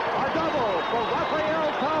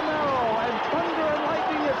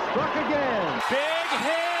again. Big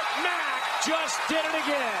hit. Mack just did it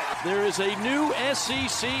again. There is a new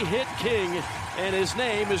SEC hit king, and his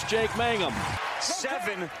name is Jake Mangum.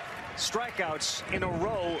 7 strikeouts in a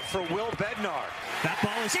row for Will Bednar. That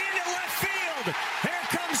ball is into left field. Here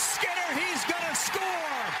comes Skinner. He's going to score.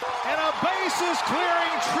 And a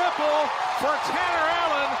bases-clearing triple for Tanner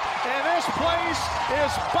Allen, and this place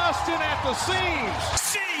is busting at the seams.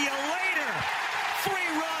 See you later.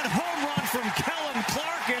 3-run home run from Kellen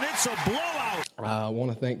Clark, and it's a blowout. I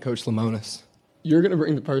want to thank Coach Lemonis. You're going to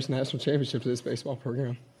bring the first national championship to this baseball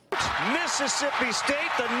program. Mississippi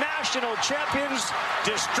State, the national champions,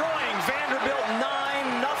 destroying Vanderbilt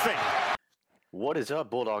 9-0. What is up,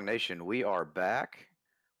 Bulldog Nation? We are back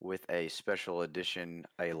with a special edition,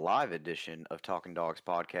 a live edition of Talking Dogs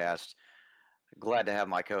podcast. Glad to have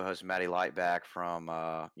my co-host Matty Light back from,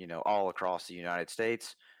 all across the United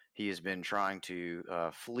States. He has been trying to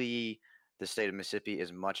flee the state of Mississippi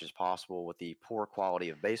as much as possible with the poor quality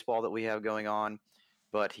of baseball that we have going on.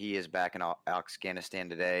 But he is back in Afghanistan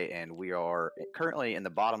today, and we are currently in the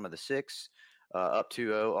bottom of the 6th, up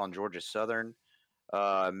 2-0 on Georgia Southern.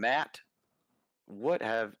 Matt, what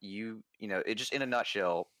have you, just in a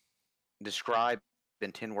nutshell, describe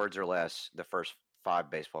in 10 words or less the first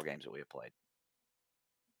 5 baseball games that we have played?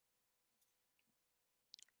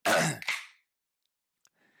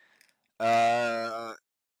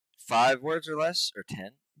 5 words or less, or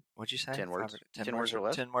 10? What'd you say? 10 words. 10 words or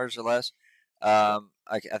less. 10 words or less. I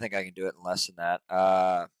think I can do it in less than that.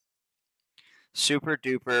 Super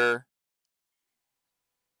duper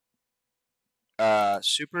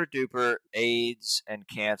AIDS and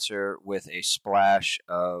cancer with a splash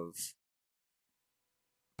of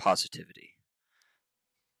positivity.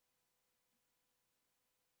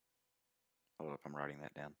 Hold up, I'm writing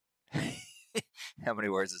that down. How many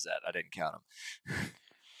words is that? I didn't count them.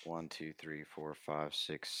 1, 2, 3, 4, 5,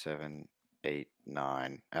 6, 7, 8,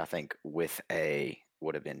 9. I think with a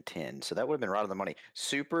would have been 10. So that would have been right on the money.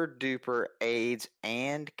 Super duper AIDS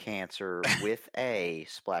and cancer with a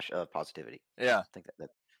splash of positivity. Yeah. I think that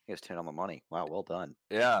is 10 on the money. Wow, well done.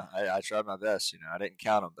 Yeah, I tried my best. I didn't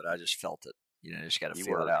count them, but I just felt it. Just got to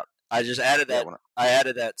feel it were. out. I just added that. I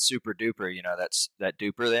added that super duper. That's that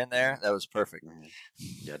duper in there. That was perfect. Mm-hmm.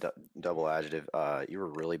 Yeah, double adjective. You were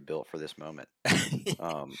really built for this moment.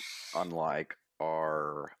 Unlike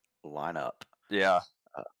our lineup. Yeah.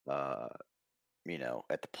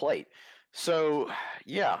 At the plate. So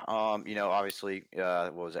yeah. Obviously,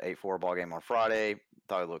 what was it, 8-4 ball game on Friday.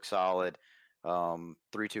 Thought it looked solid.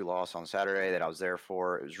 3-2 loss on Saturday that I was there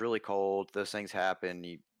for. It was really cold. Those things happen.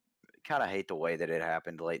 You kind of hate the way that it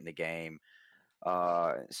happened late in the game.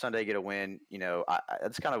 Sunday get a win.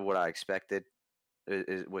 That's kind of what I expected.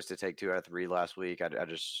 Was to take 2 out of 3 last week. I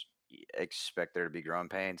just expect there to be growing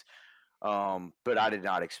pains. But I did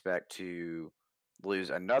not expect to lose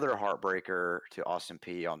another heartbreaker to Austin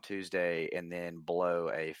Peay on Tuesday and then blow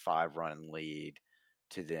a 5-run lead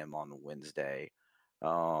to them on Wednesday.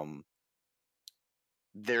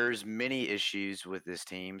 There's many issues with this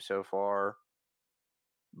team so far,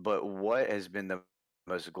 but what has been the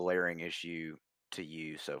most glaring issue to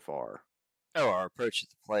you so far? Oh, our approach at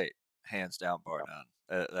the plate, hands down, bar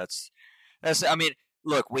none. That's. I mean,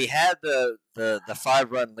 look, we had the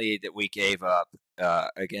 5-run lead that we gave up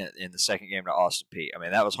again in the second game to Austin Peay. I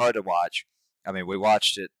mean, that was hard to watch. I mean, we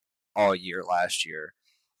watched it all year last year.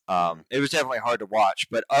 It was definitely hard to watch,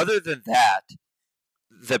 but other than that,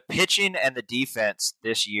 the pitching and the defense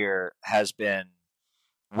this year has been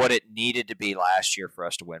what it needed to be last year for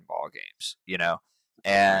us to win ball games,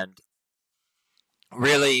 and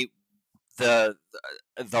really the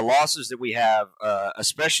losses that we have,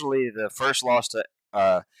 especially the first loss to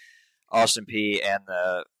Austin Peay and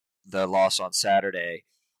the loss on Saturday,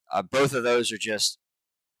 both of those are just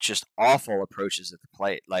awful approaches at the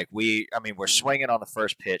plate. Like we're swinging on the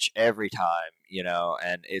first pitch every time,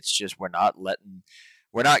 and it's just we're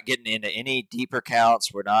not getting into any deeper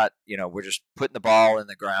counts. We're not, we're just putting the ball in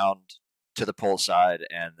the ground to the pull side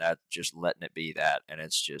and that just letting it be that. And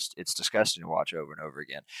it's disgusting to watch over and over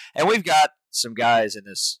again. And we've got some guys in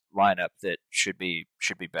this lineup that should be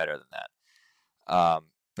better than that.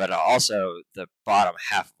 But also the bottom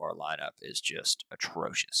half of our lineup is just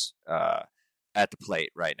atrocious at the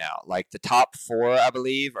plate right now. Like the top 4, I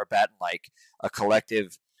believe, are batting like a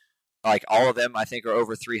collective. Like all of them, I think, are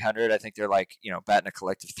over 300. I think they're like, batting a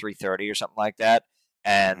collective 330 or something like that.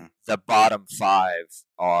 And the bottom 5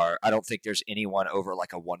 are, I don't think there's anyone over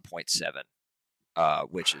like a 1.7,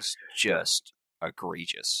 which is just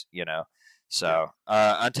egregious, So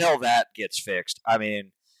until that gets fixed, I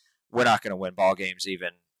mean, we're not going to win ball games,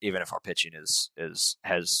 even if our pitching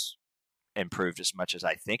has improved as much as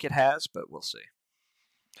I think it has, but we'll see.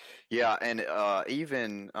 Yeah, and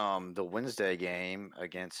even the Wednesday game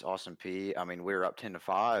against Austin P. I mean, we were up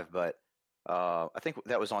 10-5, but I think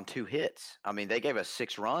that was on 2 hits. I mean, they gave us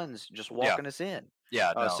 6 runs just walking us in.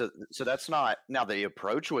 Yeah, no. So that's not now. The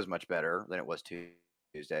approach was much better than it was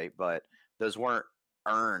Tuesday, but those weren't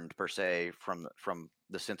earned per se from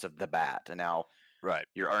the sense of the bat. And now Right.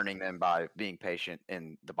 you're earning them by being patient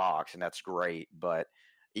in the box, and that's great. But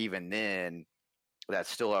even then, that's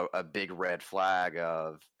still a big red flag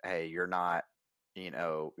of, hey, you're not,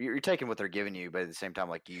 you're taking what they're giving you, but at the same time,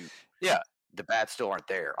 like the bats still aren't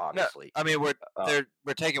there, obviously. No, I mean,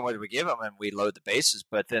 we're taking what we give them and we load the bases,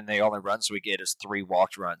 but then the only runs we get is 3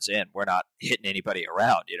 walked runs in. We're not hitting anybody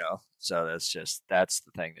around, So that's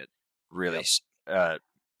the thing that really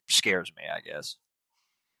scares me, I guess.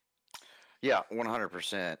 Yeah,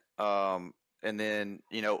 100%. And then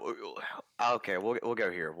okay, we'll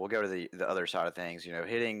go here. We'll go to the other side of things.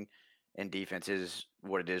 Hitting and defense is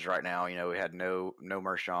what it is right now. We had no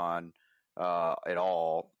Mershon at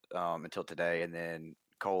all until today, and then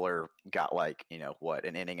Kohler got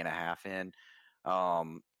an inning and a half in.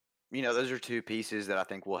 Those are 2 pieces that I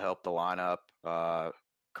think will help the lineup.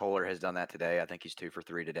 Kohler has done that today. I think he's 2 for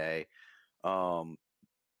 3 today. Mershon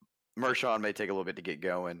may take a little bit to get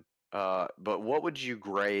going. But what would you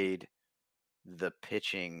grade the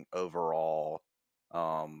pitching overall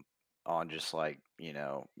on just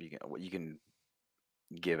you can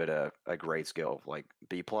give it a grade scale, like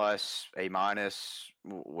B+, A-?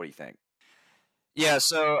 What do you think? Yeah,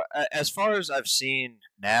 so as far as I've seen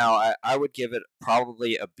now, I would give it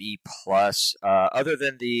probably a B+. Other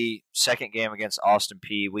than the second game against Austin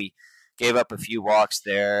P, we gave up a few walks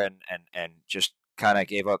there and just kind of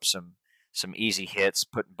gave up some easy hits,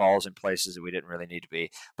 putting balls in places that we didn't really need to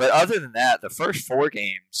be. But other than that, the first 4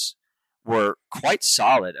 games were quite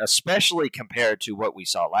solid, especially compared to what we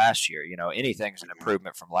saw last year. Anything's an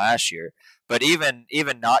improvement from last year. But even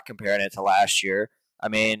not comparing it to last year, I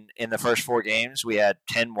mean, in the first 4 games, we had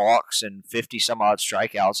 10 walks and 50 some odd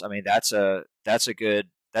strikeouts. I mean, that's a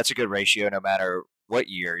good ratio no matter what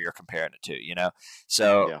year you're comparing it to.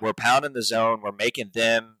 So we're pounding the zone, we're making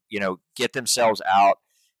them, get themselves out.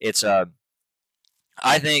 It's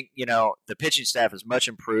I think the pitching staff is much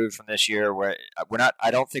improved from this year. Where I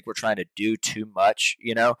don't think we're trying to do too much.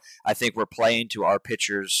 I think we're playing to our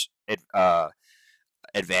pitchers'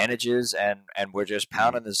 advantages, and we're just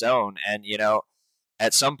pounding the zone. And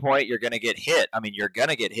at some point you're going to get hit. I mean, you're going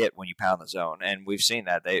to get hit when you pound the zone, and we've seen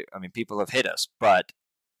that. People have hit us, but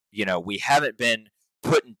we haven't been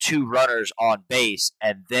putting 2 runners on base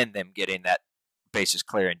and then them getting that bases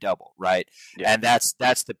clearing double, right? Yeah. And that's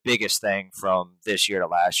the biggest thing from this year to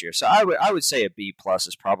last year. So I would say a B+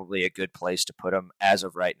 is probably a good place to put them as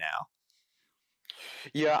of right now.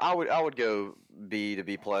 Yeah, I would go B to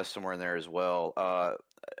B+ somewhere in there as well.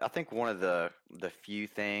 I think one of the few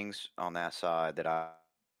things on that side that I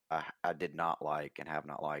did not like and have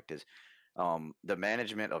not liked is the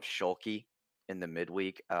management of Schulke in the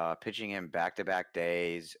midweek, pitching him back-to-back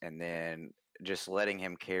days and then just letting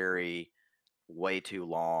him carry way too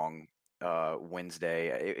long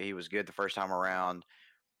Wednesday. He was good the first time around.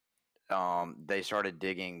 They started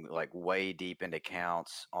digging way deep into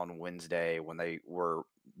counts on Wednesday when they were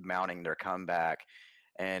mounting their comeback.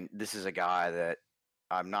 And this is a guy that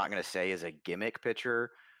I'm not going to say is a gimmick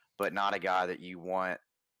pitcher, but not a guy that you want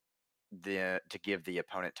to give the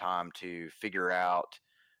opponent time to figure out,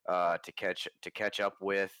 to catch up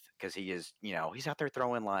with, because he is, he's out there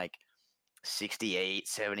throwing 68,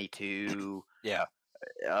 72. Yeah.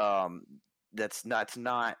 That's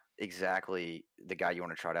not exactly the guy you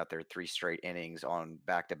want to trot out there 3 straight innings on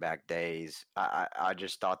back-to-back days. I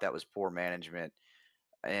just thought that was poor management,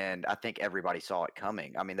 and I think everybody saw it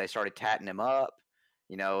coming. I mean, they started tatting him up.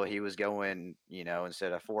 He was going,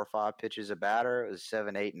 instead of 4 or 5 pitches a batter, it was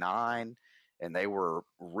 7, 8, 9, and they were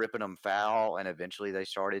ripping him foul, and eventually they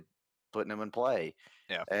started putting him in play.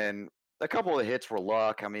 Yeah. And a couple of hits were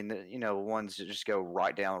luck. I mean, ones that just go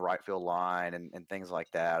right down the right field line and things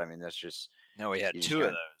like that. I mean, that's just we had 2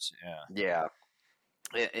 of those. Yeah.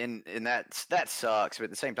 And that sucks. But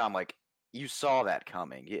at the same time, you saw that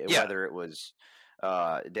coming, whether it was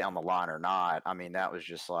down the line or not. I mean, that was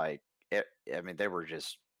just they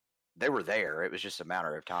were there. It was just a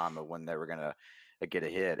matter of time of when they were going to get a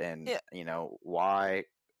hit. And, why?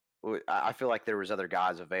 I feel like there was other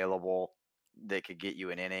guys available that could get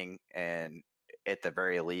you an inning, and at the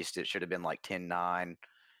very least it should have been 10-9.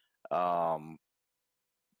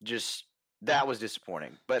 Just that was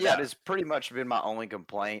disappointing, but that has pretty much been my only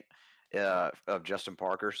complaint of Justin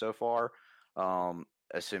Parker so far,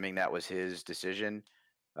 assuming that was his decision.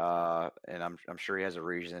 and I'm sure he has a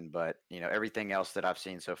reason. But everything else that I've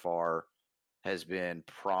seen so far has been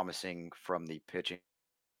promising from the pitching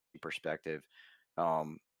perspective.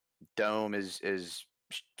 Um, Dome is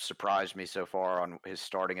surprised me so far on his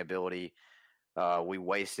starting ability. We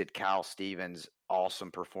wasted Kyle Stevens'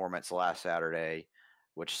 awesome performance last Saturday,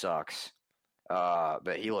 which sucks.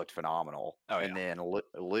 But he looked phenomenal. Oh, And yeah. then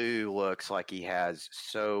Lou looks like he has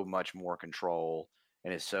so much more control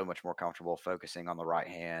and is so much more comfortable focusing on the right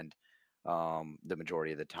hand the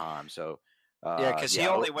majority of the time. So, Yeah, because he yeah,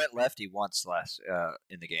 only went lefty once last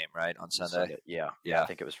in the game, right, on Sunday. Yeah, Yeah. I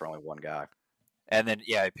think it was for only one guy. And then,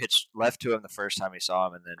 he pitched left to him the first time he saw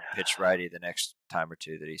him, and then pitched righty the next time or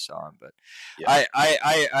two that he saw him. But Yeah.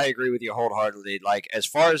 I agree with you wholeheartedly. Like, as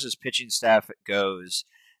far as his pitching staff goes,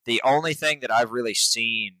 the only thing that I've really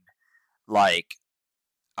seen, like,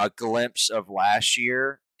 a glimpse of last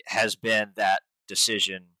year has been that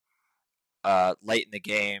decision late in the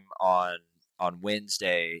game on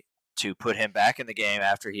Wednesday to put him back in the game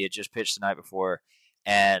after he had just pitched the night before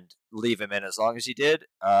and leave him in as long as he did.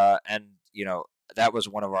 And that was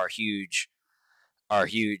one of our huge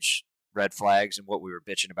red flags and what we were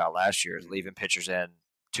bitching about last year is leaving pitchers in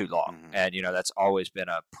too long. Mhm. And that's always been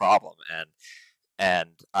a problem.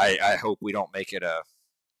 And I hope we don't make it a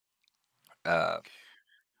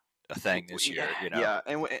thing this year. Yeah,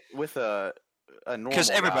 and with a normal because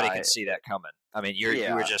everybody guy, can see that coming. I mean, you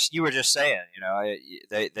Yeah. were just saying,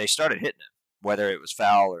 they started hitting him, whether it was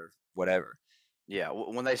foul or whatever. Yeah,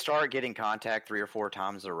 when they start getting contact 3 or 4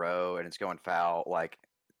 times in a row and it's going foul, like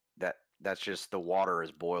that's just the water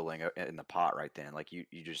is boiling in the pot right then. Like you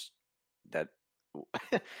just that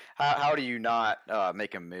how do you not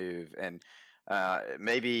make a move? And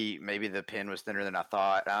maybe the pin was thinner than I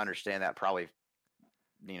thought. I understand that probably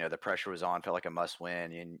the pressure was on, felt like a must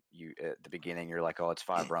win, and you at the beginning you're like, oh, it's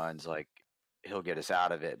 5 runs, like he'll get us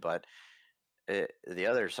out of it. But the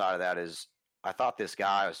other side of that is I thought this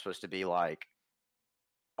guy was supposed to be like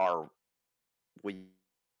our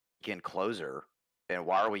weekend closer, and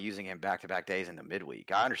why are we using him back-to-back days in the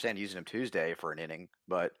midweek? I understand using him Tuesday for an inning,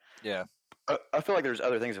 but Yeah. I feel like there's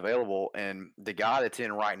other things available. And the guy that's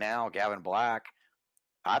in right now, Gavin Black,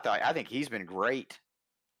 I think he's been great.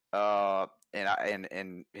 And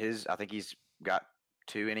I think he's got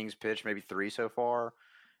 2 innings pitched, maybe 3 so far,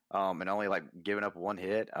 and only like giving up 1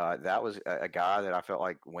 hit. That was a guy that I felt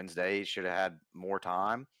like Wednesday should have had more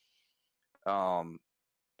time.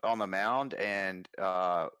 On the mound, and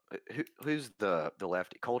who's the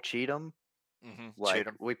lefty? Cole Cheatham. Mm-hmm. Like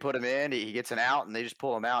we put him in, he gets an out, and they just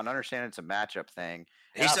pull him out. And understand it's a matchup thing.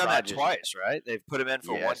 He's done that twice, right? They've put him in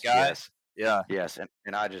for one guy. Yes, yeah, yes,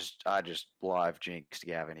 and I just live jinxed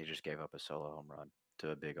Gavin. He just gave up a solo home run to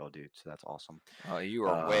a big old dude, so that's awesome. Oh, you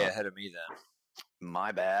were way ahead of me then.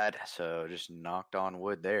 My bad. So just knocked on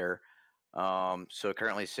wood there. So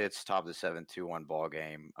currently sits top of the 7-2-1 ball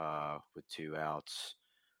game with 2 outs.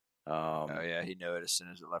 Oh yeah, he knew it as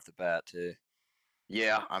soon as it left the bat too.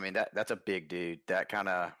 Yeah, I mean that's a big dude. That kind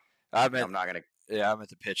of I'm not gonna. Yeah, I'm at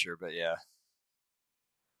the pitcher, but yeah.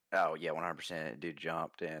 Oh yeah, 100%. Dude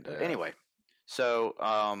jumped, and anyway, so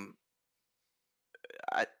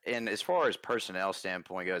and as far as personnel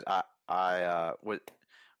standpoint goes, I with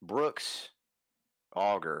Brooks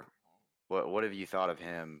Auger, what have you thought of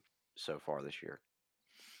him so far this year?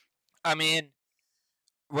 I mean,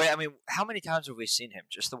 how many times have we seen him?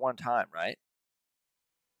 Just the one time, right?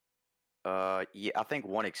 Yeah, I think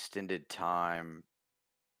one extended time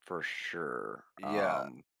for sure. Yeah,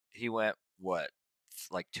 he went what,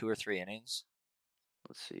 like 2 or 3 innings?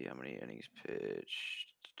 Let's see how many innings pitched.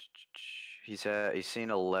 He's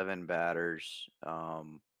seen 11 batters.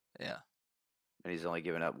 Yeah, and he's only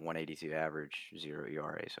given up 182 average, 0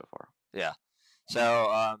 ERA so far. Yeah.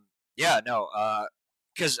 So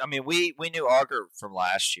because I mean we knew Auger from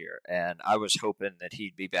last year, and I was hoping that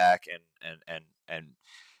he'd be back and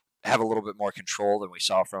have a little bit more control than we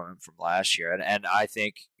saw from him from last year. And I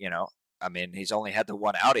think, I mean, he's only had the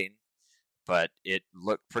one outing, but it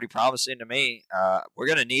looked pretty promising to me. We're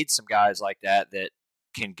going to need some guys like that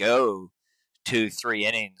can go 2-3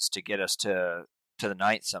 innings to get us to the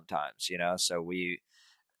ninth sometimes, So we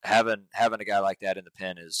having a guy like that in the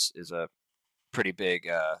pen is a pretty big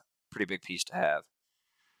piece to have.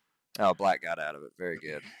 Oh, Black got out of it. Very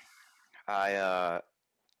good. I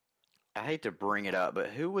hate to bring it up, but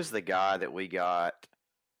who was the guy that we got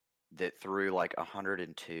that threw like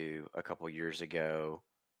 102 a couple years ago?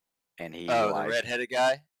 And he the redheaded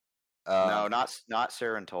guy. No, not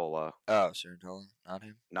Sarantola. Oh, Sarantola, not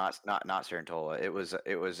him. Not Sarantola. It was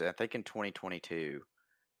I think in 2022,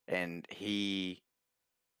 and he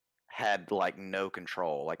had like no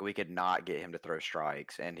control. Like we could not get him to throw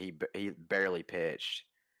strikes, and he barely pitched.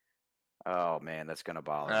 Oh man, that's gonna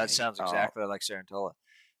bother me. That sounds exactly like Sarantola.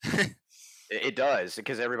 It does,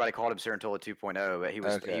 because everybody called him Sarantola 2.0, but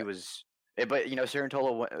he was. But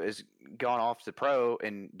Sarantola has gone off to pro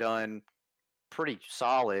and done pretty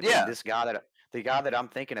solid. Yeah. And the guy that I'm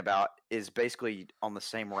thinking about is basically on the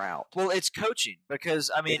same route. Well, it's coaching, because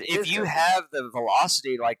I mean, if you have the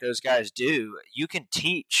velocity like those guys do, you can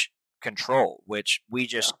teach control, which we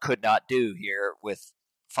just could not do here with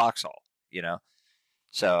Foxhall.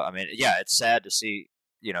 So I mean, yeah, it's sad to see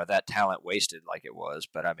that talent wasted like it was.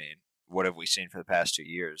 But I mean, what have we seen for the past 2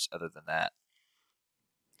 years other than that?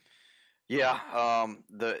 Yeah,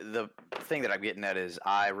 the thing that I'm getting at is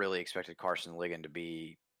I really expected Carson Ligon to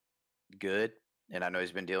be good, and I know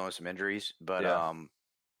he's been dealing with some injuries, but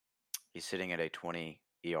he's sitting at a 20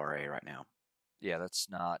 ERA right now. Yeah, it's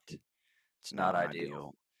not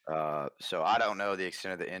ideal. So I don't know the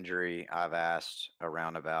extent of the injury. I've asked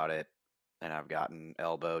around about it, and I've gotten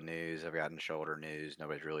elbow news, I've gotten shoulder news.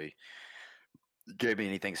 Nobody's really gave me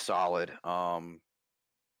anything solid.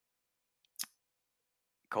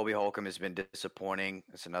 Colby Holcomb has been disappointing.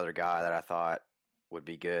 It's another guy that I thought would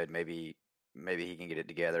be good. Maybe he can get it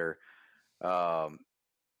together. And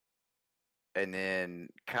then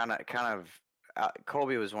kind of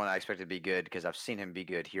Colby was one I expected to be good because I've seen him be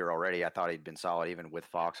good here already. I thought he'd been solid even with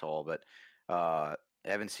Foxhall, but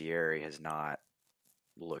Evan Sierra has not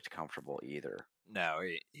looked comfortable either. No,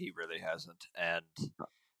 he really hasn't. And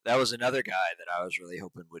that was another guy that I was really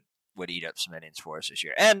hoping would eat up some innings for us this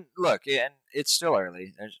year. And look, and it's still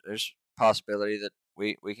early. There's possibility that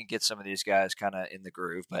we can get some of these guys kind of in the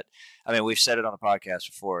groove. But I mean, we've said it on the podcast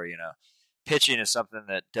before. Pitching is something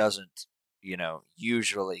that doesn't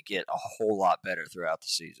usually get a whole lot better throughout the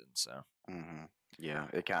season. So yeah,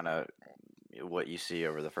 it kind of what you see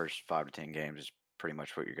over the first 5 to 10 games is pretty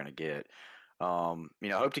much what you're going to get.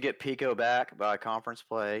 Hope to get Pico back by conference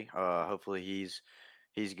play. Hopefully he's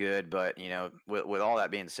good, but with all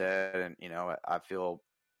that being said, and I feel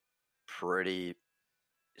pretty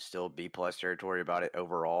still B+ territory about it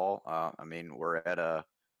overall. I mean, we're at a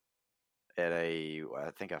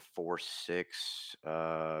I think a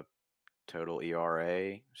 4.6 total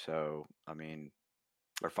ERA. So I mean,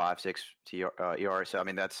 or 5.6 ERA. So I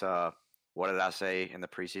mean, that's what did I say in the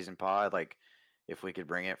preseason pod? Like, if we could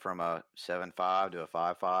bring it from a 7.5 to a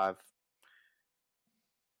 5.5,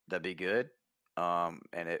 that'd be good.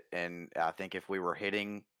 And I think if we were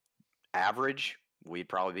hitting average, we'd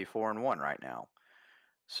probably be 4-1 right now.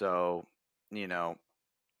 So,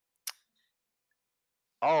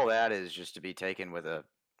 all that is just to be taken with a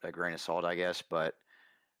grain of salt, I guess. But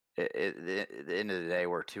at the end of the day,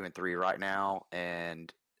 we're 2-3 right now,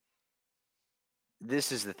 and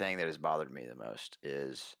this is the thing that has bothered me the most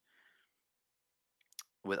is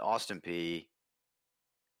with Austin Peay.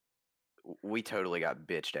 We totally got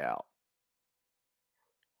bitched out.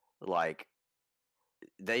 Like,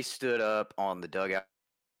 they stood up on the dugout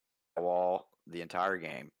wall the entire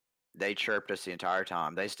game. They chirped us the entire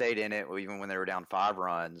time. They stayed in it even when they were down 5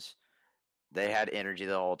 runs. They had energy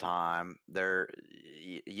the whole time. They're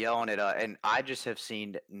yelling at us, and I just have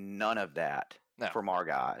seen none of that from our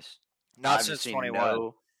guys. Not since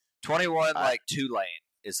 21. 21, like Tulane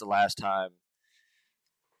is the last time.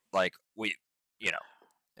 Like we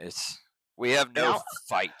have no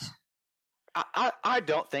fight. I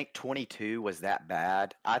don't think 22 was that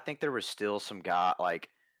bad. I think there was still some guy like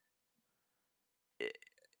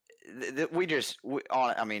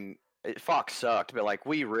Fox sucked, but like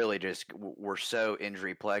we really just were so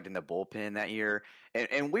injury plagued in the bullpen that year,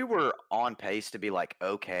 and we were on pace to be like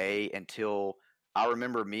okay until I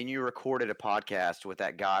remember me and you recorded a podcast with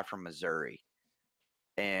that guy from Missouri,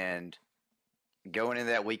 and going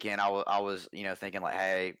into that weekend, I was thinking like,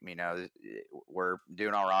 hey, we're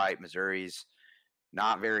doing all right. Missouri's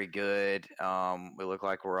not very good. We look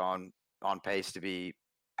like we're on pace to be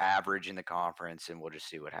average in the conference, and we'll just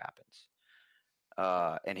see what happens.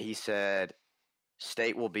 And he said,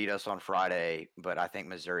 State will beat us on Friday, but I think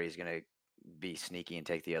Missouri is going to be sneaky and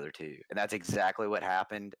take the other 2. And that's exactly what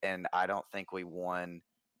happened. And I don't think we won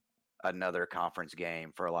another conference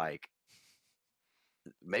game for like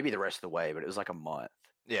maybe the rest of the way, but it was like a month.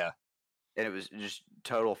 Yeah. And it was just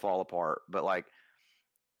total fall apart. But like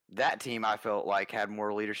that team, I felt like had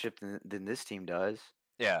more leadership than this team does.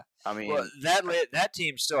 Yeah. I mean, well, that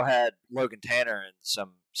team still had Logan Tanner and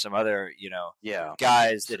some some other Yeah.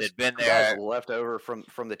 guys that had been there. Guys left over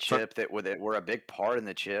from the chip that were a big part in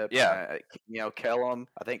the chip. Yeah. Kellum,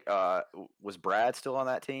 I think, was Brad still on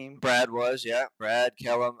that team? Brad was, yeah. Brad,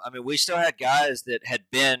 Kellum. I mean, we still had guys that had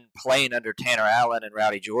been playing under Tanner Allen and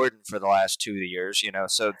Rowdy Jordan for the last 2 years,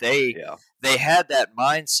 so they had that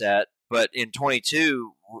mindset. But in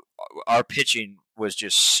 22, our pitching was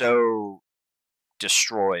just so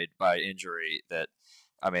destroyed by injury that,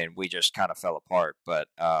 I mean, we just kind of fell apart. But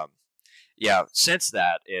yeah, since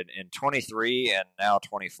that in 23 and now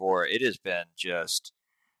 24, it has been just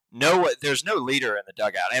there's no leader in the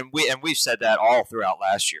dugout, and we've said that all throughout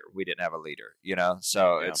last year. We didn't have a leader,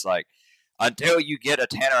 So it's like until you get a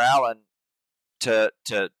Tanner Allen to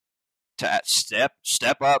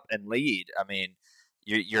step up and lead. I mean,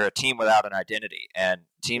 you're a team without an identity, and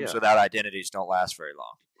teams without identities don't last very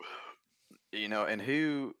long. And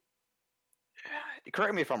who?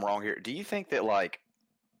 Correct me if I'm wrong here. Do you think that, like,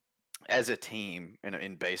 as a team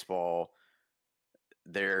in baseball,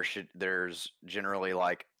 there's generally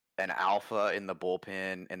like an alpha in the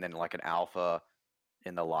bullpen and then like an alpha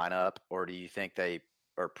in the lineup, or do you think they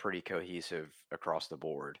are pretty cohesive across the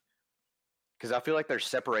board? Because I feel like they're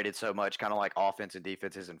separated so much, kind of like offense and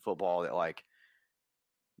defenses in football, that like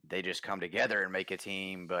they just come together and make a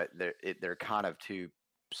team, but they're kind of two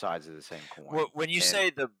sides of the same coin. Well, when you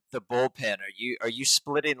say the bullpen, are you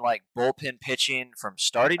splitting like bullpen pitching from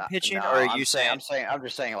starting pitching, no, or are you saying? I'm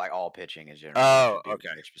just saying like all pitching in general. Oh, okay.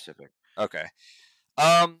 Specific. Okay.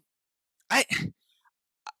 I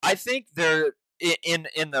think they're in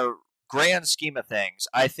the grand scheme of things.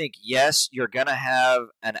 I think yes, you're gonna have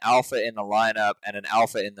an alpha in the lineup and an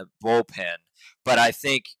alpha in the bullpen, but I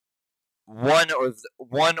think one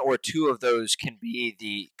or two of those can be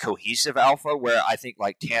the cohesive alpha, where I think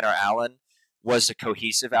like Tanner Allen was the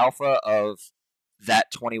cohesive alpha of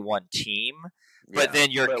that 21 team. But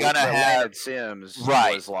then you're gonna have Sims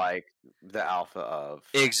right. was like the alpha of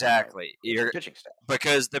exactly your pitching staff,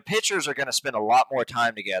 because the pitchers are going to spend a lot more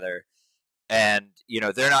time together, and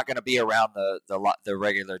they're not going to be around the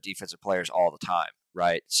regular defensive players all the time,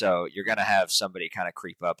 right? So you're going to have somebody kind of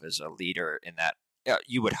creep up as a leader in that.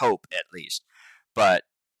 You would hope, at least, but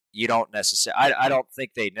you don't necessarily. I don't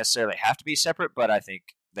think they necessarily have to be separate, but I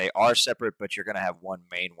think they are separate. But you're going to have one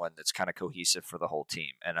main one that's kind of cohesive for the whole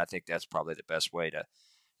team, and I think that's probably the best way to,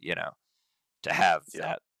 to have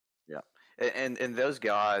that. Yeah, and those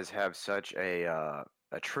guys have such a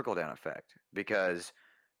trickle down effect, because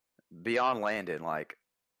beyond Landon, like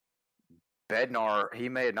Bednar, he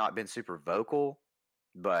may have not been super vocal,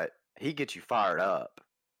 but he gets you fired up,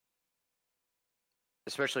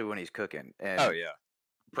 especially when he's cooking. And oh yeah,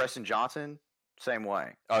 Preston Johnson, same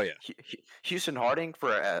way. Oh yeah, Houston Harding,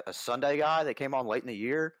 for a Sunday guy that came on late in the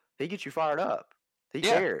year, he gets you fired up. He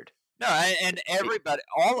cared. No, and everybody,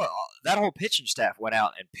 all that whole pitching staff went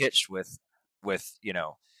out and pitched with pizzazz.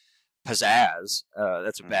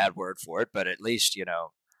 That's a bad word for it, but at least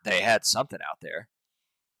they had something out there.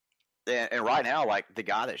 And right now, like, the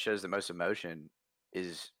guy that shows the most emotion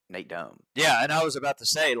is Nate Dome. Yeah, and I was about to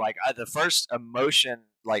say, like, the first emotion,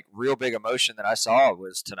 like real big emotion that I saw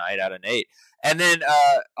was tonight out of Nate, and then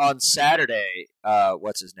on Saturday,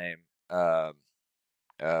 what's his name?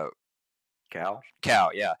 Cal,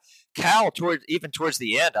 yeah. Cal, towards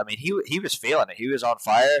the end, I mean, he was feeling it. He was on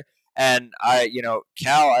fire. And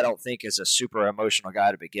Cal, I don't think is a super emotional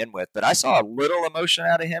guy to begin with, but I saw a little emotion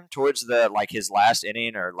out of him towards his last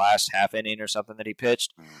inning or last half inning or something that he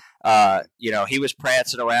pitched. He was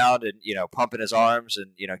prancing around and, pumping his arms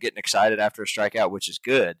and, getting excited after a strikeout, which is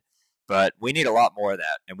good, but we need a lot more of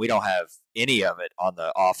that. And we don't have any of it on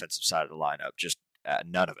the offensive side of the lineup, just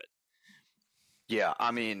none of it. Yeah.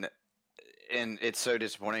 I mean, and it's so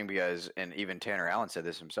disappointing because, and even Tanner Allen said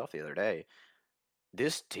this himself the other day,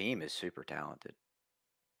 this team is super talented.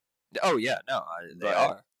 Oh yeah, no, they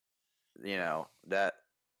are.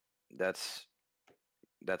 That's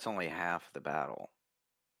only half the battle.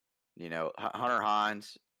 Hunter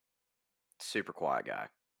Hines, super quiet guy.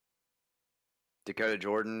 Dakota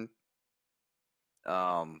Jordan,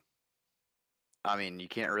 I mean, you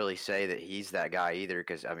can't really say that he's that guy either,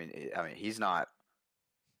 because I mean, he's not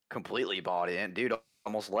completely bought in. Dude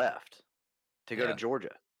almost left to go to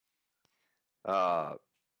Georgia.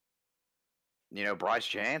 Bryce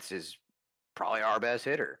Chance is probably our best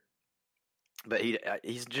hitter, but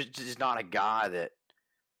he's just not a guy that,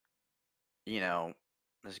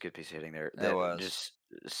 that's a good piece of hitting there. That just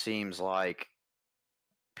seems like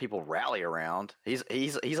people rally around. He's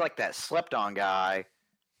like that slept on guy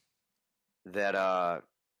that,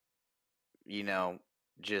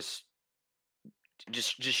 just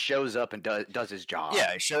just shows up and does his job.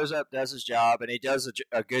 Yeah, he shows up, does his job, and he does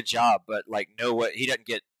a good job. But like, no, what he doesn't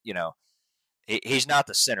get, he's not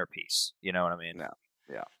the centerpiece. You know what I mean? No.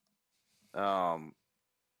 Yeah.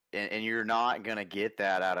 And you're not gonna get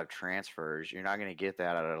that out of transfers. You're not gonna get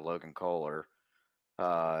that out of Logan Kohler.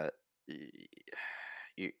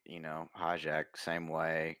 Hijack same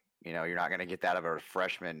way. You're not gonna get that out of a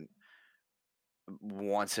freshman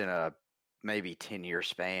once in a maybe 10-year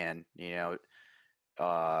span.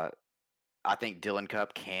 I think Dylan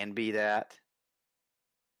Cup can be that.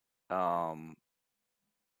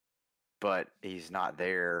 But he's not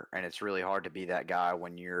there, and it's really hard to be that guy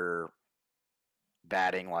when you're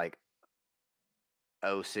batting like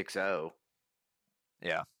 0.60.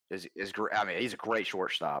 Yeah, is great. I mean, he's a great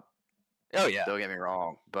shortstop. Oh yeah, don't get me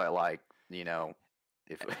wrong, but like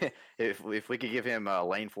if we could give him a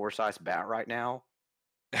Lane Forsythe's bat right now,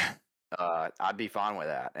 I'd be fine with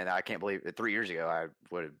that. And I can't believe 3 years ago I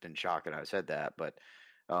would have been shocked that I said that, but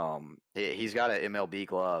he's got an MLB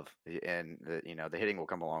glove, and the hitting will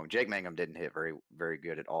come along. Jake Mangum didn't hit very, very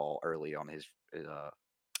good at all early on his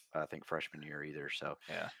I think freshman year either. So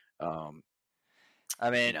yeah. I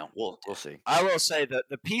mean, we'll see. I will say that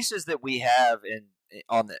the pieces that we have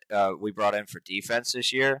we brought in for defense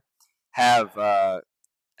this year have at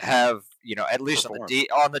least performed.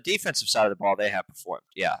 on the defensive side of the ball they have performed.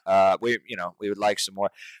 Yeah, we would like some more,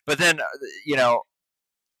 but then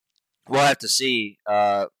we'll have to see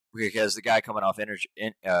because the guy coming off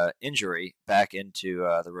injury back into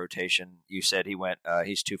the rotation. You said he went.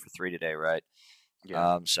 He's 2 for 3 today, right?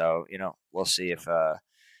 Yeah. So we'll see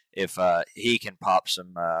if he can pop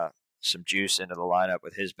some juice into the lineup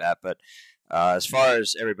with his bat. But as far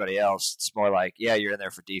as everybody else, it's more like, yeah, you're in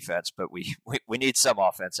there for defense, but we need some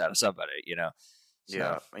offense out of somebody. So.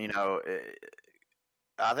 Yeah.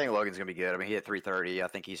 I think Logan's gonna be good. I mean, he hit 330. I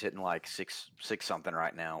think he's hitting like six something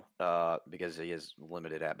right now because he is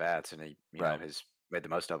limited at bats, and he has made the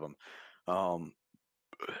most of them.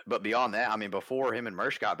 But beyond that, I mean, before him and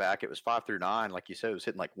Mersch got back, it was 5 through 9. Like you said, it was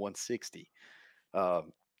hitting like 160. Well,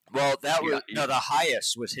 the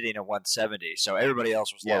highest was hitting a 170, so everybody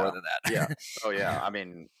else was lower than that. Yeah. Oh yeah. I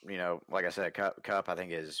mean, like I said, Cup I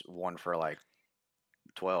think is 1 for like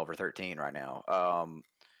 12 or 13 right now.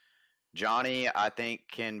 Johnny, I think,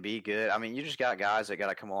 can be good. I mean, you just got guys that got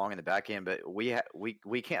to come along in the back end, but we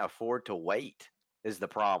can't afford to wait is the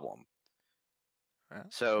problem. Yeah.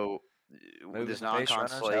 So this non-con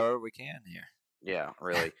slate, however we can here. Yeah,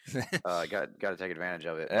 really, got to take advantage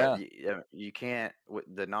of it. Yeah. But you can't.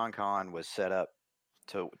 The non-con was set up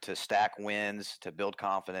to stack wins, to build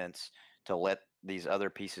confidence, to let these other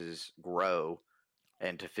pieces grow,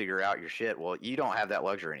 and to figure out your shit. Well, you don't have that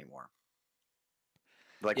luxury anymore.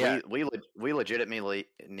 Like we legitimately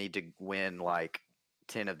need to win like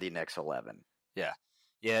 10 of the next 11. Yeah.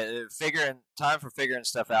 Time for figuring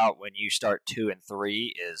stuff out when you start 2 and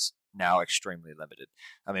 3 is now extremely limited.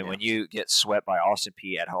 I mean, when you get swept by Austin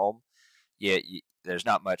P at home, there's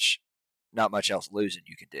not much else losing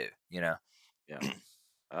you can do. Yeah.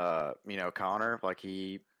 Connor, like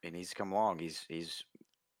he's come along. He's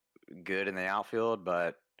good in the outfield,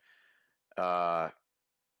 but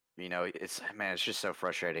it's just so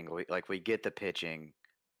frustrating. We get the pitching,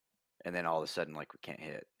 and then all of a sudden, like, we can't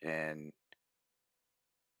hit. And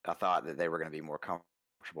I thought that they were going to be more comfortable.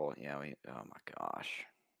 Oh my gosh,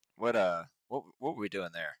 what were we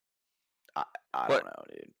doing there? I don't know,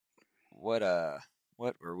 dude. What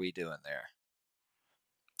were we doing there?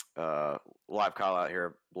 Live call out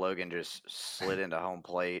here. Logan just slid into home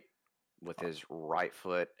plate with his right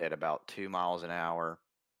foot at about 2 miles an hour.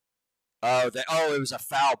 It was a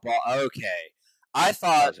foul ball. Okay, I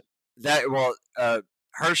thought that. Well,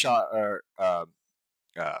 Hershaw or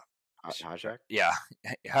Hijack. Yeah,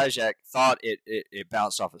 Hijack thought it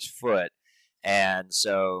bounced off his foot, and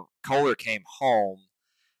so Kohler came home,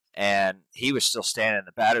 and he was still standing in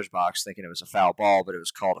the batter's box, thinking it was a foul ball, but it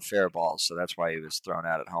was called a fair ball, so that's why he was thrown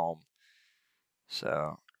out at home.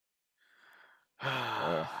 So.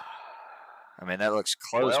 I mean, that looks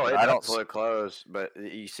close. Well, but I don't look close, but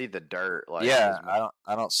you see the dirt. Like, I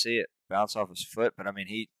don't see it bounce off his foot, but I mean,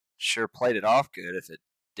 he sure played it off good. If it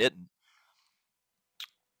didn't,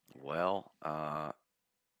 well,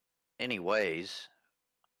 anyways,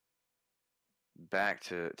 back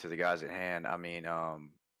to the guys at hand. I mean, how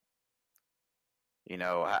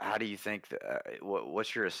do you think?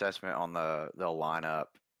 What's your assessment on the lineup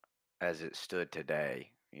as it stood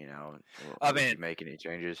today? Did you make any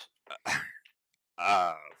changes?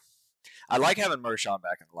 I like having Mershon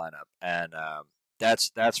back in the lineup, and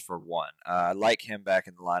that's for one. I like him back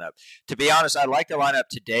in the lineup. To be honest, I like the lineup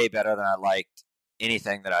today better than I liked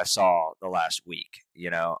anything that I saw the last week.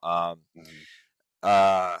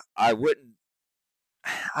 I wouldn't.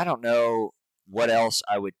 I don't know what else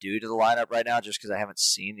I would do to the lineup right now, just because I haven't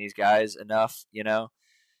seen these guys enough.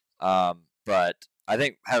 But I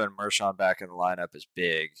think having Mershon back in the lineup is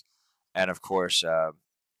big, and of course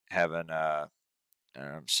having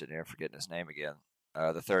I'm sitting here forgetting his name again.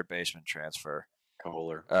 The third baseman transfer.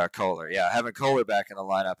 Kohler. Kohler, yeah. Having Kohler back in the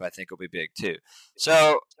lineup, I think, will be big, too.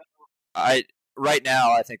 So, right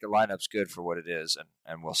now, I think the lineup's good for what it is,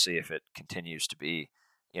 and we'll see if it continues to be,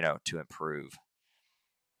 to improve.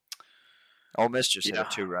 Ole Miss just hit a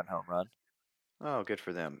 2-run home run. Oh, good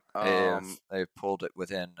for them. They've pulled it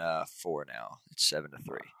within 4 now. It's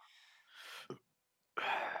 7-3.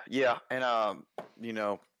 Yeah, and,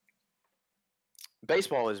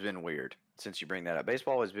 baseball has been weird since you bring that up.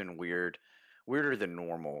 Baseball has been weirder than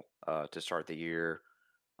normal to start the year.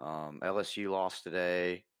 LSU lost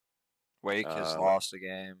today. Wake has lost a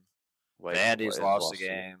game. Vandy's lost a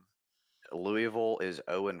game. Louisville is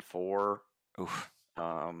 0-4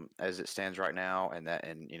 as it stands right now, and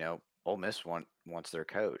Ole Miss wants their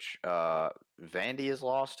coach. Vandy has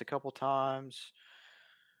lost a couple times.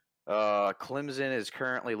 Clemson is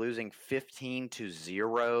currently losing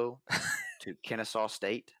 15-0 to Kennesaw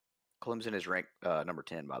State. Clemson is ranked number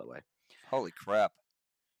 10, by the way. Holy crap!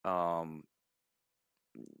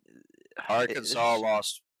 Arkansas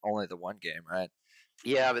lost only the one game, right?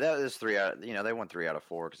 Yeah, but that was 3 out. They won 3 out of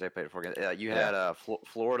 4 because they played 4 games. You had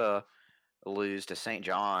Florida lose to St.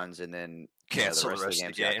 John's, and then cancel the rest of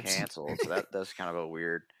the games got canceled. So that's kind of a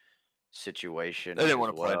weird situation. They didn't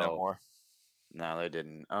want to play no more. No, they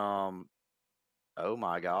didn't. Oh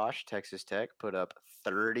my gosh, Texas Tech put up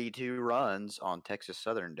 32 runs on Texas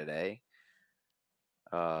Southern today.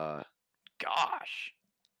 Gosh,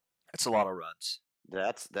 that's a lot of runs.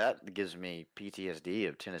 That gives me PTSD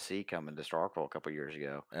of Tennessee coming to Starkville a couple years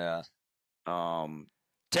ago. Yeah.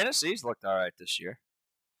 Tennessee's looked all right this year.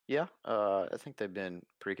 Yeah, I think they've been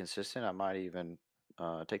pretty consistent. I might even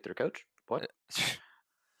take their coach. What?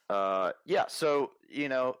 Yeah, so,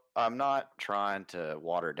 I'm not trying to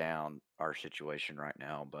water down our situation right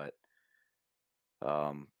now, but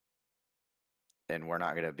and we're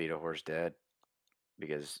not going to beat a horse dead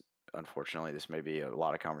because, unfortunately, this may be a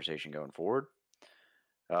lot of conversation going forward.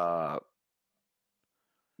 But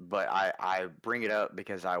I bring it up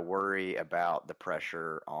because I worry about the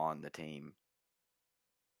pressure on the team.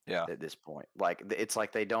 Yeah. At this point, it's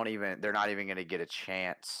like they're not even going to get a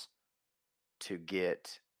chance to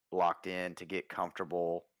get locked in, to get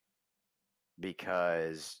comfortable,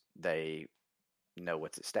 because they know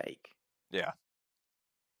what's at stake. Yeah.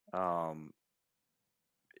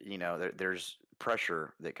 There's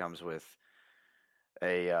pressure that comes with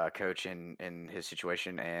a coach in his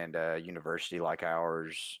situation and a university like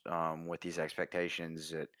ours, with these expectations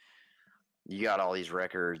that you got all these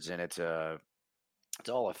records, and it's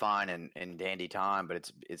all a fine and dandy time,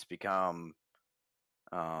 but it's become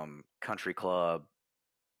country club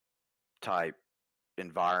type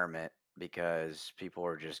environment because people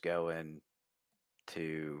are just going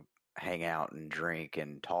to hang out and drink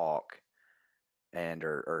and talk and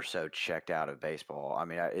are so checked out of baseball. I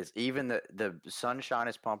mean, it's even the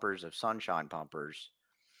sunshinest pumpers of sunshine pumpers,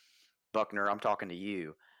 Buckner, I'm talking to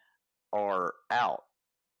you, are out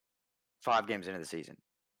 5 games into the season.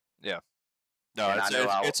 Yeah. No,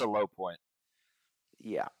 it's a low point.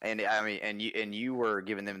 Yeah, and I mean, and you were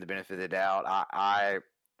giving them the benefit of the doubt. I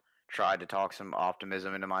tried to talk some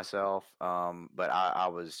optimism into myself, but I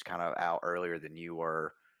was kind of out earlier than you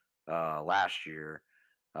were last year.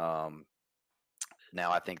 Now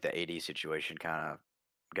I think the AD situation kind of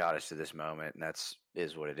got us to this moment, and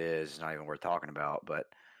is what it is. It's not even worth talking about. But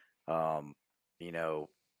how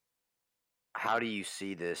do you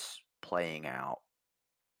see this playing out?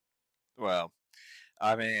 Well,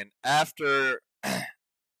 I mean, after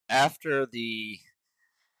the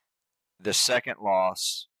second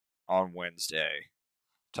loss on Wednesday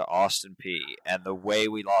to Austin Peay and the way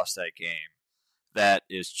we lost that game, that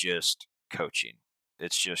is just coaching.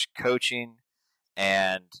 It's just coaching,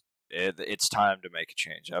 and it's time to make a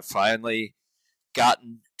change. I've finally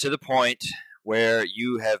gotten to the point where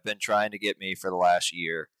you have been trying to get me for the last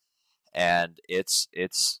year, and it's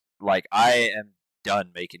like I am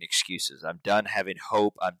done making excuses. I'm done having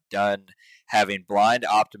hope. I'm done having blind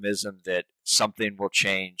optimism that something will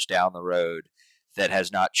change down the road that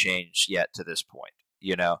has not changed yet to this point.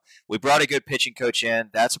 We brought a good pitching coach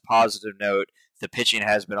in. That's a positive note. The pitching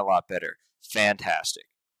has been a lot better. Fantastic.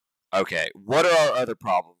 Okay, what are our other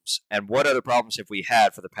problems? And what other problems have we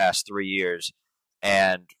had for the past 3 years?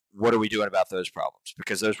 And what are we doing about those problems?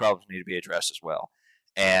 Because those problems need to be addressed as well.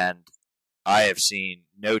 And I have seen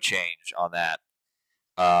no change on that.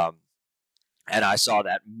 And I saw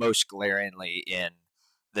that most glaringly in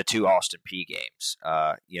the 2 Austin P games,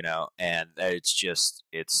 and it's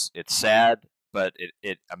sad, but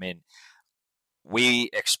I mean, we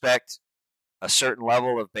expect a certain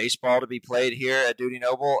level of baseball to be played here at Duty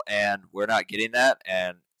Noble, and we're not getting that,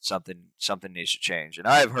 and something needs to change. And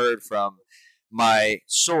I've heard from my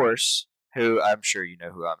source, who I'm sure you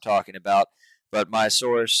know who I'm talking about, but my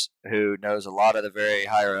source who knows a lot of the very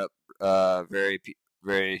higher up,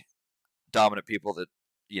 very dominant people that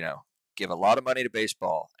give a lot of money to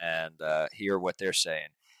baseball and hear what they're saying.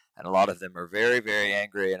 And a lot of them are very, very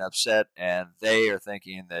angry and upset, and they are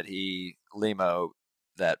thinking that Lemo,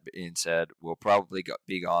 that being said, will probably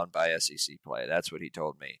be gone by SEC play. That's what he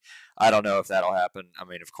told me. I don't know if that'll happen. I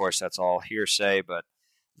mean, of course, that's all hearsay, but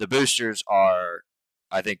the boosters are,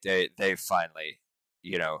 I think they finally,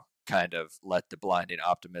 kind of let the blinding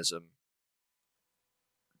optimism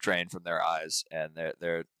drain from their eyes, and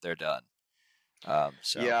they're done.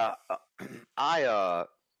 Yeah,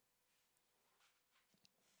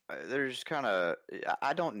 there's kind of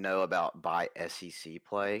I don't know about by SEC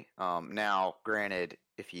play. Now, granted,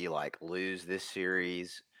 if you like lose this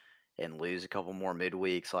series and lose a couple more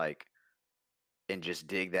midweeks, like, and just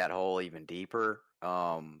dig that hole even deeper,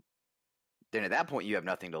 then at that point you have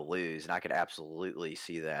nothing to lose, and I could absolutely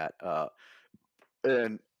see that.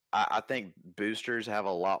 And I think boosters have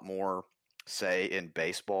a lot more say in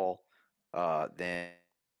baseball than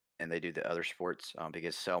they do the other sports,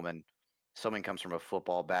 because Selman comes from a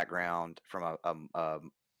football background, from a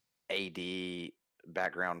AD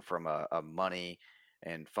background, from a money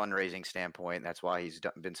and fundraising standpoint. That's why he's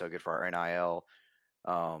been so good for our NIL.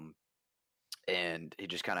 And he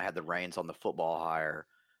just kind of had the reins on the football hire.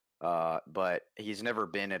 But he's never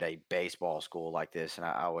been at a baseball school like this, and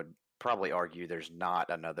I would probably argue there's not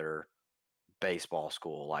another baseball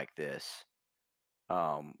school like this,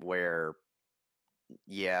 where,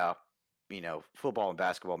 yeah, football and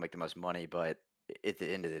basketball make the most money, but at the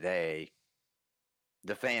end of the day,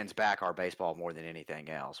 the fans back our baseball more than anything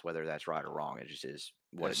else, whether that's right or wrong. It just is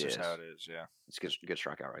what That's it is. just how it is, yeah. It's a good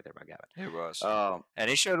strikeout right there by Gavin. It was. And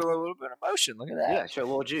he showed a little bit of emotion. Look at that. Yeah, showed a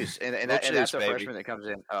little juice. And that's a freshman that comes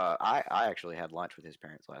in. I actually had lunch with his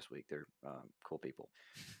parents last week. They're cool people.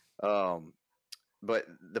 But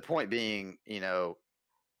the point being,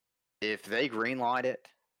 if they greenlight it,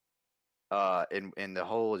 and the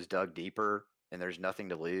hole is dug deeper and there's nothing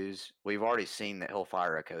to lose, we've already seen that he'll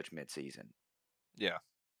fire a coach midseason. Yeah.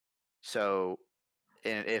 So,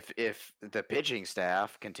 and if the pitching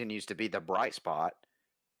staff continues to be the bright spot,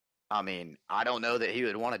 I mean, I don't know that he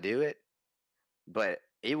would want to do it, but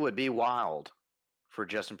it would be wild for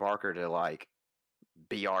Justin Parker to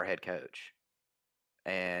be our head coach.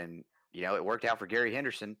 And it worked out for Gary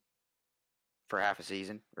Henderson for half a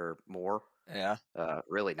season or more. Yeah.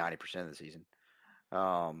 Really 90% of the season.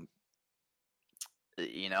 I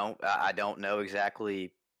don't know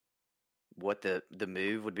exactly what the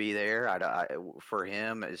move would be there for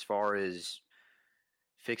him as far as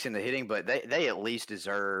fixing the hitting, but they at least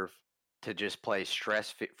deserve to just play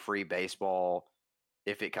stress-free baseball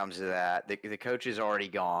if it comes to that. The coach is already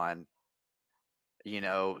gone.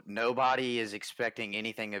 Nobody is expecting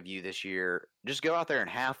anything of you this year. Just go out there and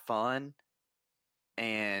have fun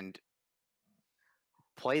and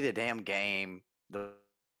play the damn game the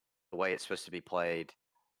way it's supposed to be played,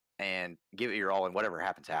 and give it your all, and whatever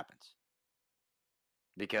happens, happens.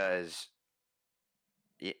 Because,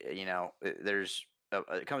 it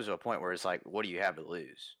comes to a point where it's like, what do you have to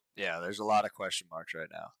lose? Yeah, there's a lot of question marks right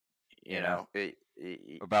now.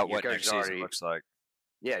 About what next season looks like.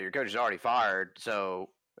 Yeah, your coach is already fired, so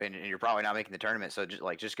and you're probably not making the tournament. So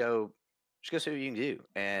just go see what you can do,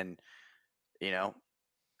 and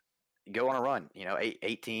go on a run.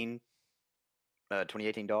 2018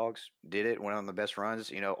 Dogs did it, went on the best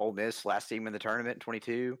runs. Ole Miss, last team in the tournament in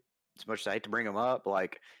 22. As much as I hate to bring them up,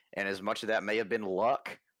 and as much of that may have been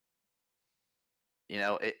luck,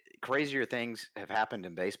 crazier things have happened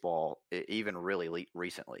in baseball, even really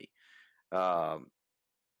recently. And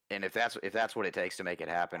if that's what it takes to make it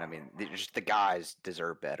happen, I mean, just the guys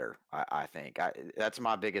deserve better. I think that's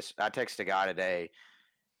my biggest. I texted a guy today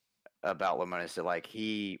about Lemo and said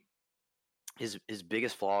his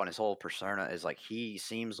biggest flaw in his whole persona is he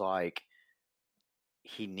seems like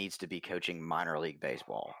he needs to be coaching minor league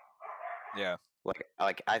baseball. Yeah.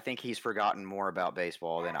 I think he's forgotten more about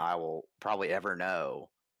baseball than I will probably ever know,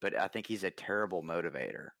 but I think he's a terrible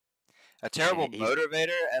motivator. And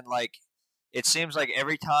it seems like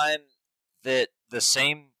every time that the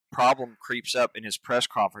same problem creeps up in his press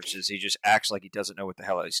conferences, he just acts like he doesn't know what the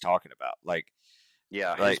hell he's talking about.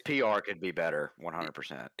 Yeah, his PR could be better,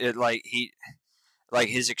 100%.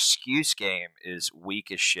 His excuse game is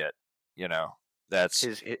weak as shit. That's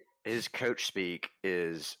his coach speak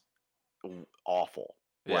is awful.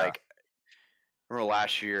 Yeah. Like, remember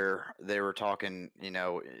last year they were talking,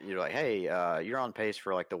 you're like, hey, you're on pace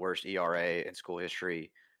for like the worst ERA in school history.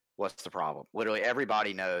 What's the problem? Literally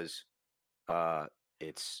everybody knows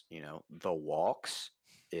it's, the walks.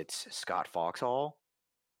 It's Scott Foxhall.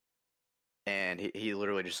 And he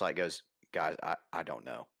literally just like goes, guys, I don't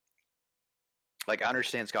know. Like, I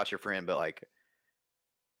understand Scott's your friend, but like,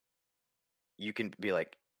 you can be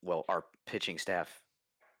like, well, our pitching staff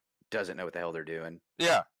doesn't know what the hell they're doing.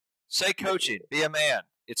 Yeah. Say coaching. Be a man.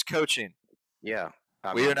 It's coaching. Yeah.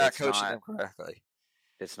 We are not coaching them correctly.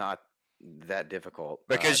 It's not that difficult.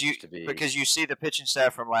 Because you see the pitching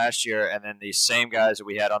staff from last year and then these same guys that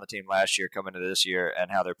we had on the team last year come into this year and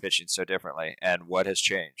how they're pitching so differently. And what has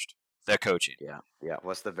changed? The coaching. Yeah. Yeah.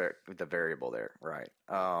 What's the variable there? Right.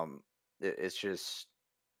 It's just,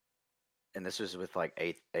 and this was with like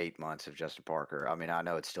eight months of Justin Parker. I mean, I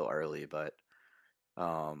know it's still early, but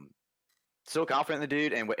still confident in the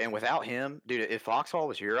dude. And without him, dude, if Foxhall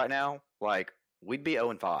was here right now, like, we'd be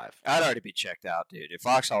 0-5. I'd already be checked out, dude. If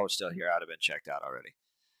Foxhall was still here, I'd have been checked out already.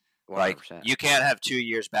 100%. Like, you can't have 2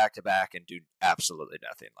 years back to back and do absolutely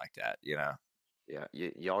nothing like that, Yeah,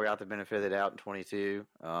 y'all got the benefit of the doubt in 22,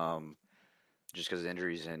 just because of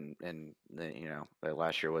injuries and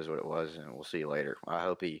last year was what it was, and we'll see you later. I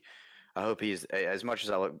hope he's, as much as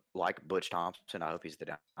I like Butch Thompson, I hope he's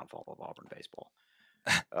the downfall of Auburn baseball,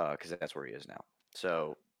 because that's where he is now.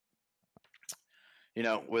 So,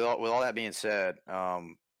 with all that being said,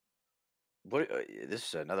 this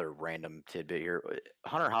is another random tidbit here.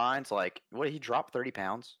 Hunter Hines, like, what, he dropped 30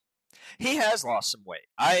 pounds? He has lost some weight.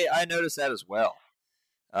 I noticed that as well.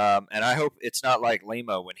 And I hope it's not like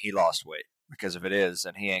Lemo when he lost weight, because if it is,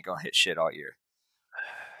 then he ain't going to hit shit all year.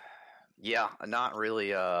 Yeah, not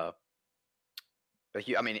really. I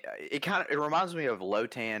mean, it reminds me of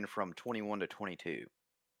Lotan from 21 to 22.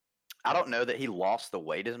 I don't know that he lost the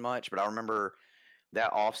weight as much, but I remember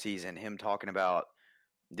that offseason him talking about,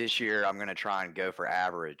 this year I'm going to try and go for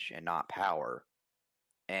average and not power.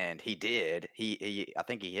 And he did. I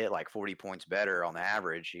think he hit like 40 points better on the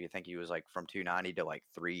average. I think he was like from 290 to like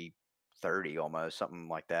 330 almost, something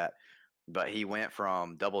like that. But he went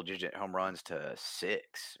from double-digit home runs to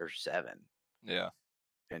 6 or 7. Yeah.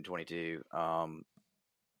 In 22.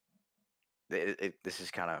 This is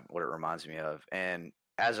kind of what it reminds me of. And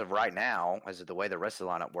as of right now, as of the way the rest of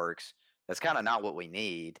the lineup works, that's kind of not what we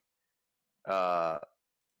need.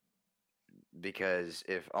 Because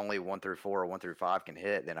if only 1 through 4 or 1 through 5 can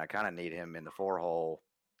hit, then I kind of need him in the 4 hole,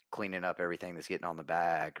 cleaning up everything that's getting on the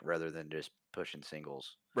bag rather than just pushing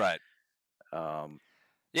singles. Right.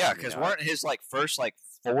 Yeah, because weren't his first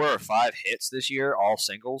 4 or 5 hits this year all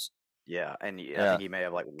singles? Yeah, and I think he may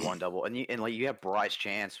have like 1 double, and you have Bryce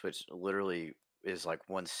Chance, which literally is like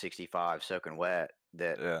 165 soaking wet.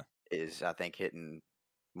 That is, I think, hitting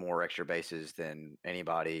more extra bases than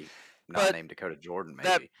anybody not named Dakota Jordan.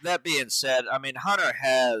 Maybe. That being said, I mean, Hunter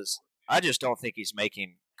I just don't think he's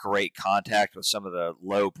making great contact with some of the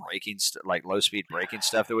low speed breaking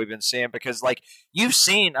stuff that we've been seeing, because you've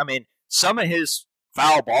seen, I mean, some of his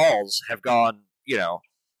foul balls have gone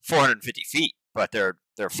 450 feet, but they're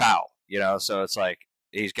foul. So it's like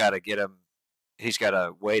he's got to get him. He's got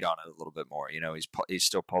to wait on it a little bit more. He's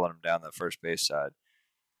still pulling him down the first base side.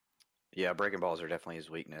 Yeah, breaking balls are definitely his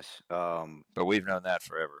weakness. But we've known that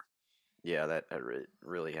forever. Yeah, that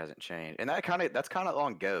really hasn't changed, and that's kind of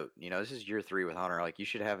on GOAT. This is year 3 with Hunter. Like, you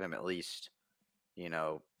should have him at least,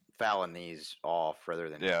 fouling these off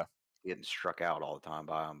rather than getting struck out all the time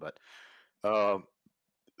by him. But, and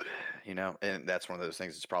that's one of those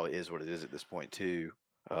things. It probably is what it is at this point too.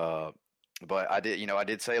 But I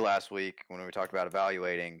did say last week when we talked about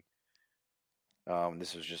evaluating,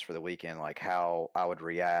 this was just for the weekend, like how I would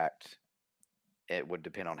react. It would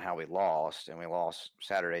depend on how we lost, and we lost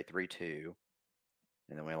Saturday 3-2,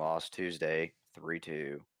 and then we lost Tuesday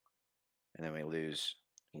 3-2, and then we lose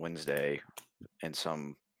Wednesday in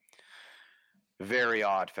some very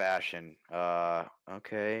odd fashion.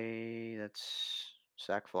 Okay, that's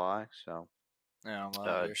sack fly. So yeah,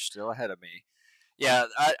 well, you're still ahead of me. Yeah,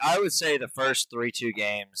 I would say the first 3-2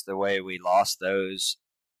 games, the way we lost those,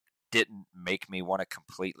 didn't make me want to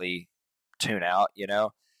completely tune out,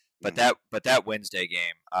 But that Wednesday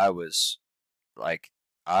game, I was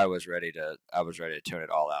ready to tune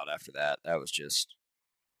it all out after that. That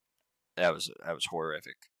was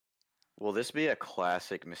horrific. Will this be a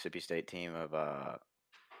classic Mississippi State team of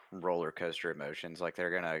roller coaster emotions? Like,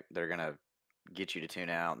 they're gonna get you to tune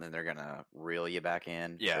out, and then they're going to reel you back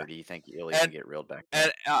in? Yeah. Or do you think you'll even get reeled back in?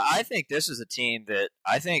 And I think this is a team that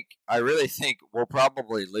I really think will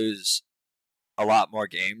probably lose a lot more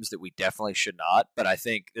games that we definitely should not. But I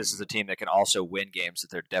think this is a team that can also win games that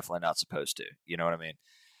they're definitely not supposed to. You know what I mean?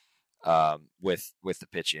 With the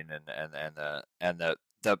pitching and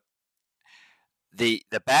the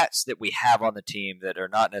bats that we have on the team that are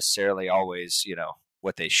not necessarily always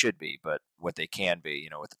what they should be, but what they can be.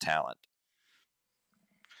 With the talent.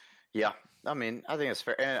 Yeah, I mean, I think it's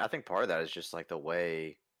fair, and I think part of that is just like the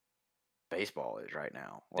way baseball is right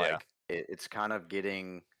now. Like it's kind of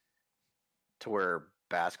getting to where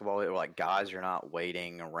basketball, like guys are not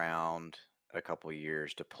waiting around a couple of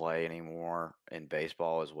years to play anymore in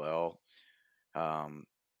baseball as well.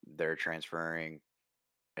 They're transferring,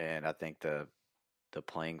 and I think the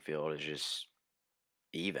playing field is just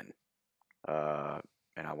even.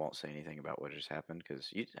 And I won't say anything about what just happened because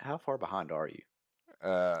how far behind are you?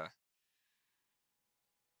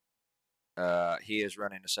 He is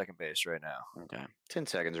running to second base right now. Okay, 10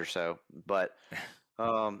 seconds or so, but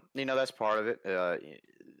that's part of it. I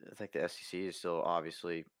think the SEC is still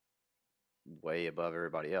obviously way above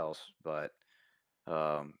everybody else, but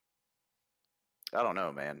I don't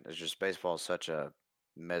know, man. It's just baseball is such a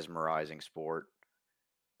mesmerizing sport,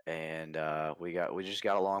 and we just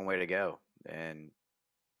got a long way to go. And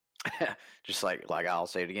just like I'll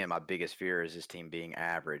say it again, my biggest fear is this team being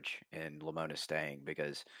average and Lamona staying,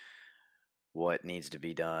 because what needs to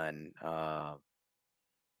be done,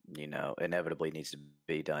 inevitably needs to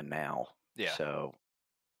be done now. Yeah. So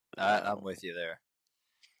I'm with you there.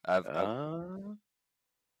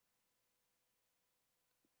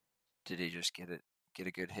 Did he just get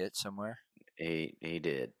a good hit somewhere? He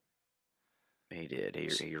did. He did.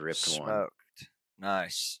 He ripped Smoked. one.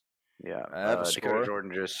 Nice. Yeah. Dakota Dakota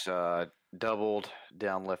Jordan just doubled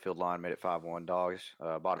down left field line, made it 5-1 Dogs.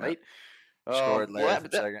 Bottom 8. Scored later for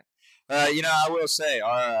second. I will say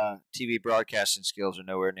our TV broadcasting skills are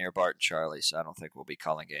nowhere near Bart and Charlie, so I don't think we'll be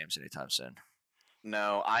calling games anytime soon.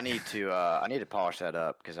 No, I need to polish that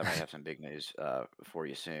up because I may have some big news for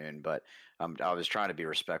you soon. But I was trying to be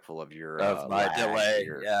respectful of your my lag. delay.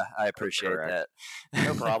 Yeah, I appreciate that.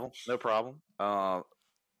 No problem. No problem.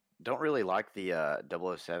 Don't really like the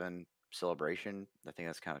 007 celebration. I think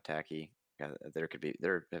that's kind of tacky. There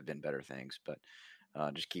have been better things, but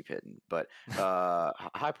just keep hitting. But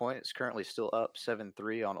High Point is currently still up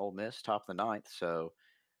 7-3 on Ole Miss, top of the 9th. So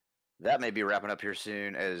that may be wrapping up here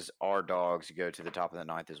soon as our Dogs go to the top of the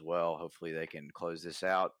 9th as well. Hopefully they can close this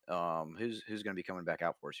out. Who's going to be coming back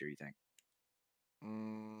out for us here, you think?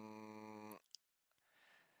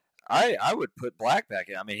 I would put Black back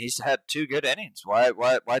in. I mean, he's had 2 good innings. Why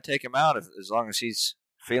take him out as long as he's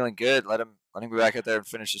feeling good? Let him go back out there and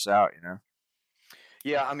finish this out.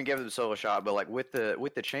 Yeah, I mean, give it the solo shot, but like with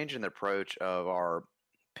the change in the approach of our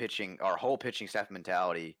pitching, our whole pitching staff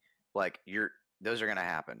mentality, like those are going to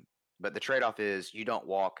happen. But the trade-off is you don't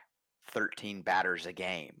walk 13 batters a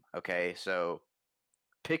game, okay? So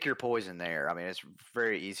pick your poison there. I mean, it's a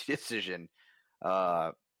very easy decision.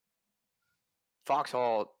 Foxhall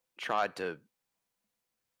tried to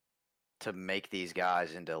make these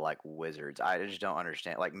guys into like wizards. I just don't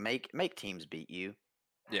understand. Like make teams beat you.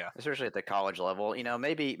 Yeah. Especially at the college level.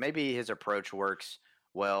 Maybe his approach works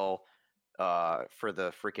well for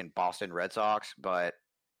the freaking Boston Red Sox, but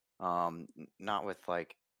not with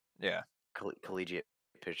like collegiate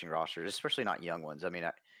pitching rosters, especially not young ones. I mean,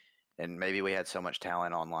 and maybe we had so much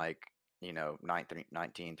talent on like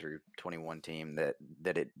 19 through 21 team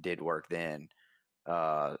that it did work then.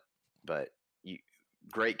 But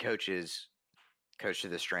great coaches coach to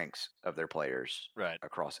the strengths of their players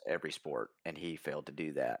across every sport, and he failed to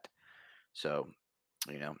do that. So,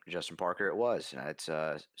 Justin Parker it was, and it's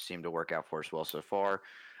seemed to work out for us well so far.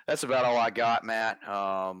 That's about all I got, Matt.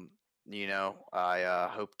 I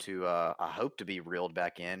hope to be reeled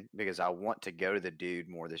back in because I want to go to the Dude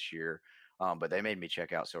more this year. But they made me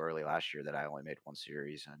check out so early last year that I only made one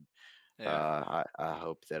series, and I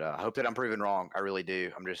hope that I'm proven wrong. I really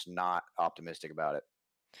do. I'm just not optimistic about it.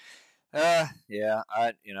 I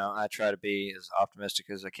try to be as optimistic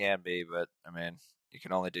as I can be, but I mean, you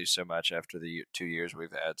can only do so much after the 2 years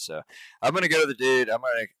we've had. So I'm going to go to the Dude. I'm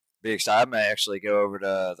going to be excited. I may actually go over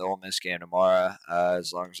to the Ole Miss game tomorrow,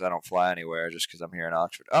 as long as I don't fly anywhere, just because I'm here in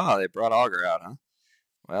Oxford. Oh, they brought Auger out, huh?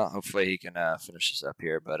 Well, hopefully he can finish this up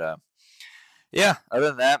here. But other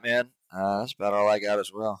than that, man, that's about all I got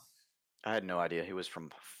as well. I had no idea he was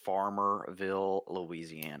from Farmerville,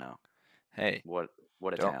 Louisiana. Hey, what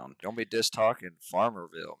a town! Don't be diss talking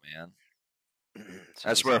Farmerville, man.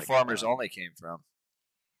 That's where Farmers Only came from.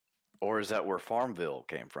 Or is that where Farmville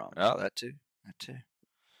came from? Oh, that too. That too.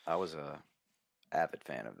 I was a avid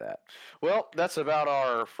fan of that. Well, that's about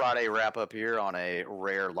our Friday wrap up here on a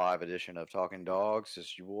rare live edition of Talking Dogs. This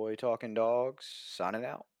is your boy Talking Dogs signing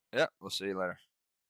out. Yeah, we'll see you later.